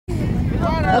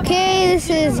Okay, this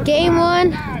is game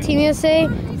 1, Team USA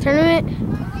tournament.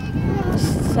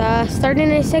 Starting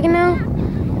in a second now.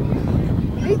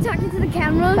 Are you talking to the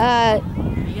camera?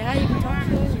 Yeah, you can talk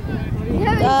to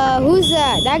us. Who's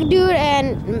that? That dude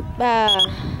and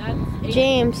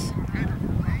James.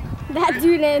 That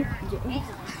dude and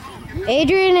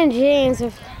Adrian and James.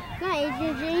 not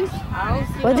Adrian James.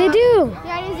 What'd they do?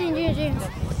 Yeah, it is Adrian James.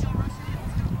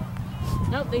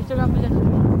 Nope, they still got possession.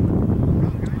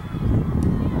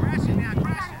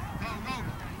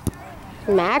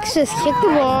 Max just kicked the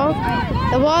ball.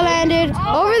 The ball landed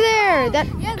over there. That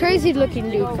crazy looking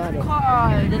dude got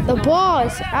it. The ball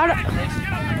is out of...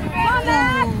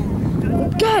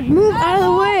 God, move out of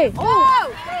the way.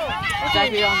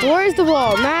 Where's the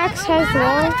ball? Max has the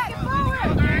ball.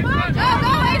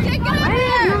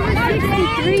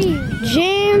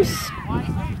 James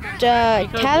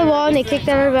had the ball and they kicked it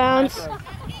out of bounds.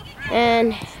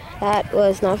 And that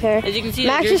was not fair. As you can see,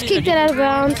 Max just kicked it out of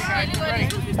bounds.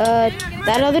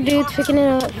 That other dude's picking it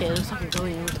up. Okay, it looks like we're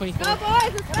going number 24. Go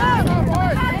boys, let's go!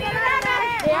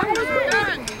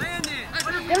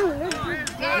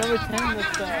 Number 10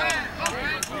 looks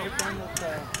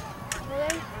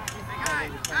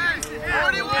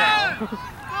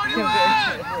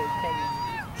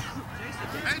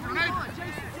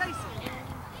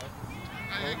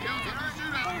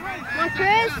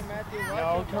Chris?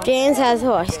 James has the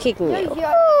ball. He's kicking it. Ooh,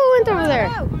 went over there.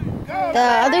 The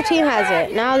other team has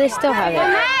it. Now they still have it.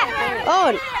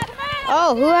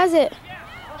 Oh, who has it?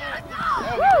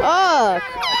 Oh,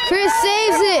 Chris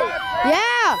saves it.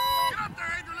 Yeah.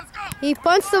 He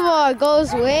punts the ball. It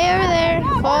goes way over there.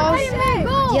 Falls.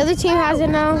 The other team has it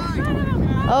now.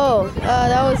 Oh,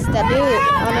 that was that dude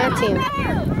on our team.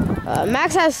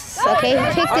 Max has, okay, he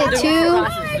kicked it to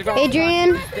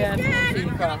Adrian. They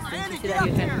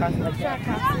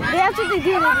have to do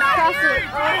it. Cross it.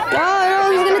 Oh,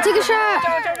 he's going to take a shot.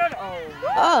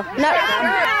 Oh, no.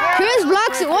 Chris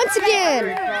blocks it once again.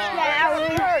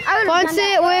 Punts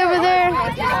it way over there.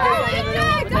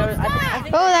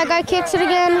 Oh, that guy kicks it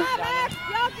again.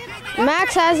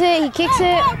 Max has it. He kicks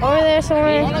it over there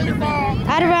somewhere.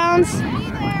 Out of bounds.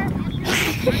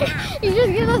 You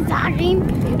just get us talking.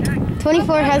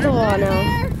 24 has the ball now.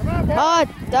 Oh,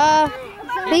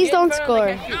 please don't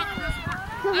score.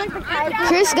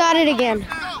 Chris got it again.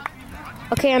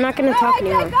 Okay, I'm not going to talk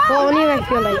anymore. Well, only if I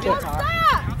feel like it.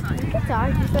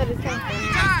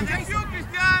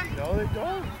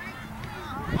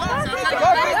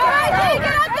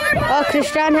 Oh,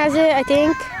 Christian has it, I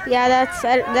think. Yeah,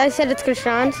 I said it's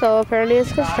Christian, so apparently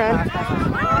it's Christian.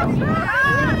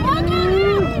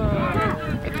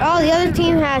 Oh, the other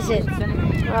team has it.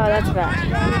 Oh, that's bad.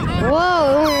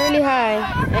 Whoa, it went really high.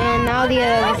 And now the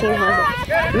other team has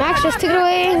it. Max just took it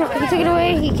away. He took it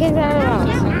away. He kicked it out of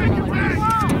bounds.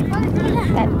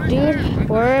 That dude,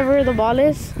 wherever the ball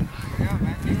is,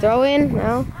 throw in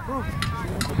now.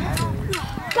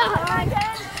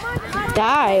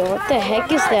 Die. What the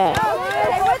heck is that?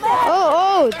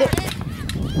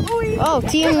 Oh,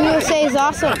 Team USA is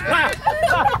awesome. That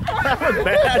was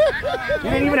bad. You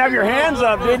didn't even have your hands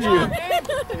up, did you?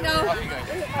 No.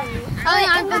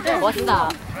 What's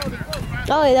that?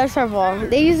 Oh, that's our ball.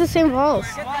 They use the same balls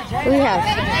we have.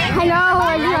 I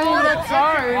know. That's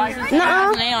ours.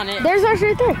 Nuh-uh. An A on it. There's ours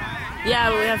right there.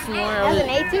 Yeah, we have some more. That's an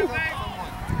A too.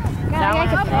 That one?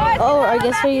 Oh, I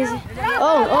guess we're using...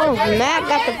 Oh, Matt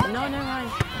got the... No, never mind.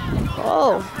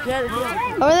 Oh.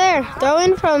 Over there. Throw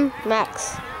in from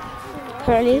Max.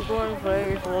 Curly.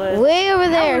 Way over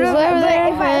there. He's way over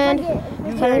there. And...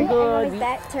 Turn. Come on.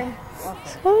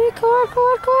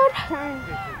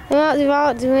 Zoom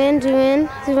out. Zoom in.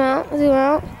 Zoom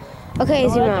out. Okay,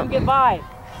 zoom out. Get by.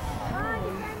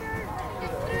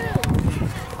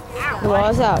 The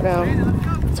ball's out now.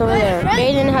 It's over there.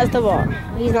 Jaden has the ball.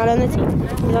 He's not on the team.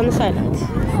 He's on the sidelines.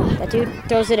 That dude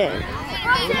throws it in.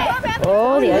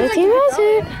 Oh, the other team has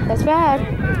it. That's bad.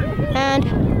 And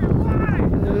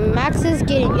Max is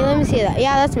getting... Let me see that.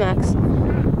 Yeah, that's Max.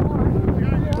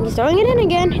 He's throwing it in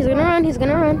again. He's gonna run.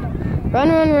 Run.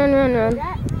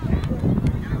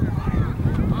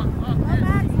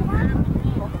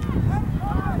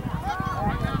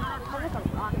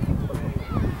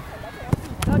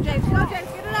 Go James, get it up.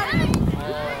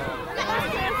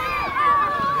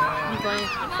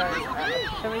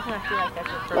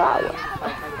 Wow.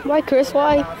 Why, Chris?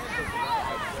 Why?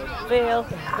 Fail.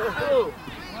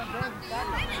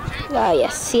 Ah,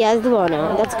 yes. He has the ball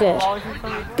now. That's good.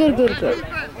 Good.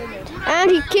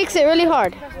 And he kicks it really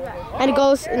hard. And it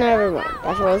goes, never mind.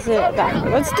 That was it back.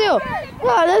 But still,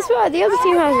 wow, that's bad. The other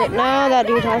team has it. Now that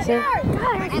dude has it.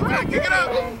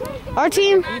 Our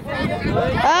team.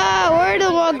 Ah, where did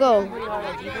the ball go?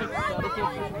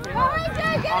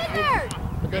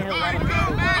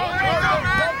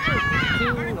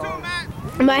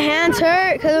 My hands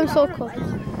hurt because I'm so cold.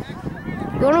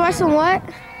 You want to watch some what?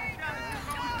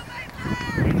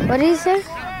 What did he say?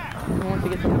 Where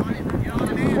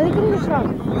are they getting it from?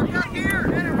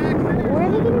 Where are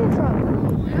they getting it from?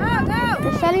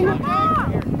 They're selling it?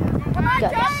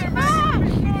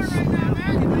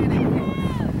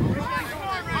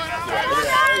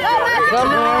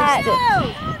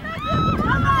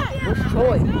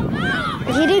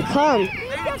 He did come.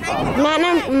 Matt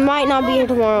might not be here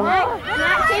tomorrow.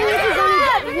 Matt came with his only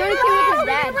dad. He only came with his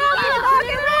dad.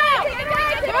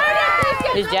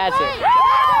 His dad's here.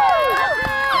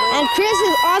 And Chris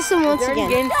is awesome once again.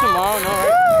 Games tomorrow, no,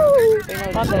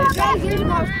 right?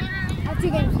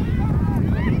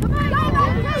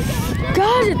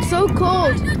 God, it's so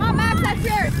cold. Oh, Max, that's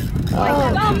yours. Oh,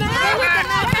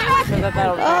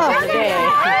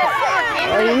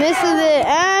 he misses it.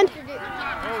 And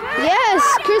yes,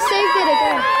 Chris saved it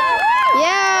again.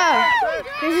 Yeah,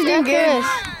 Chris is doing good.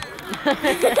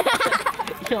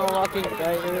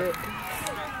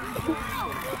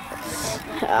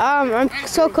 I'm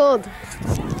so cold.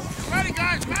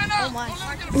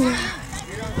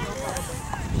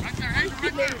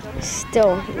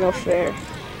 Still no fair.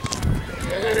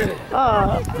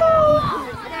 Oh.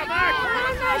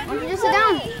 Just sit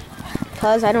down.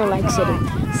 Because I don't like sitting.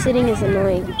 Sitting is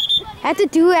annoying. I have to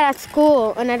do it at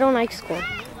school, and I don't like school.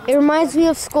 It reminds me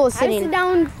of school, sitting. I sit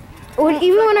down.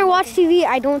 Even when I watch TV,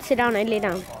 I don't sit down, I lay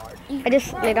down. I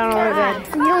just lay down on the bed.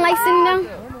 You don't like sitting down?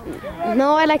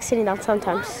 No, I like sitting down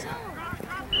sometimes.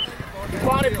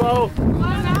 Got it, Bo.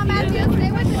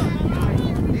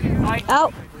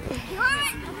 Out.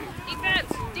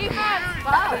 Defense!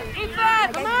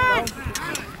 Come on!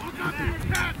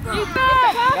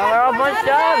 They're all bunched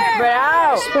up, spread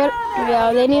out. Spread,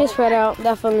 yeah, they need to spread out,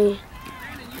 definitely.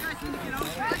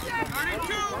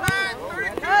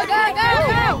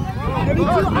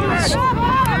 Go!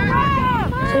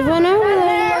 So run over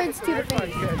there. Words to the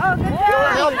face. Get up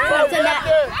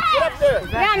there.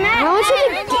 I want you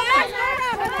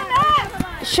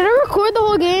to... Should I record the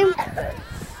whole game?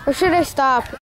 Or should I stop?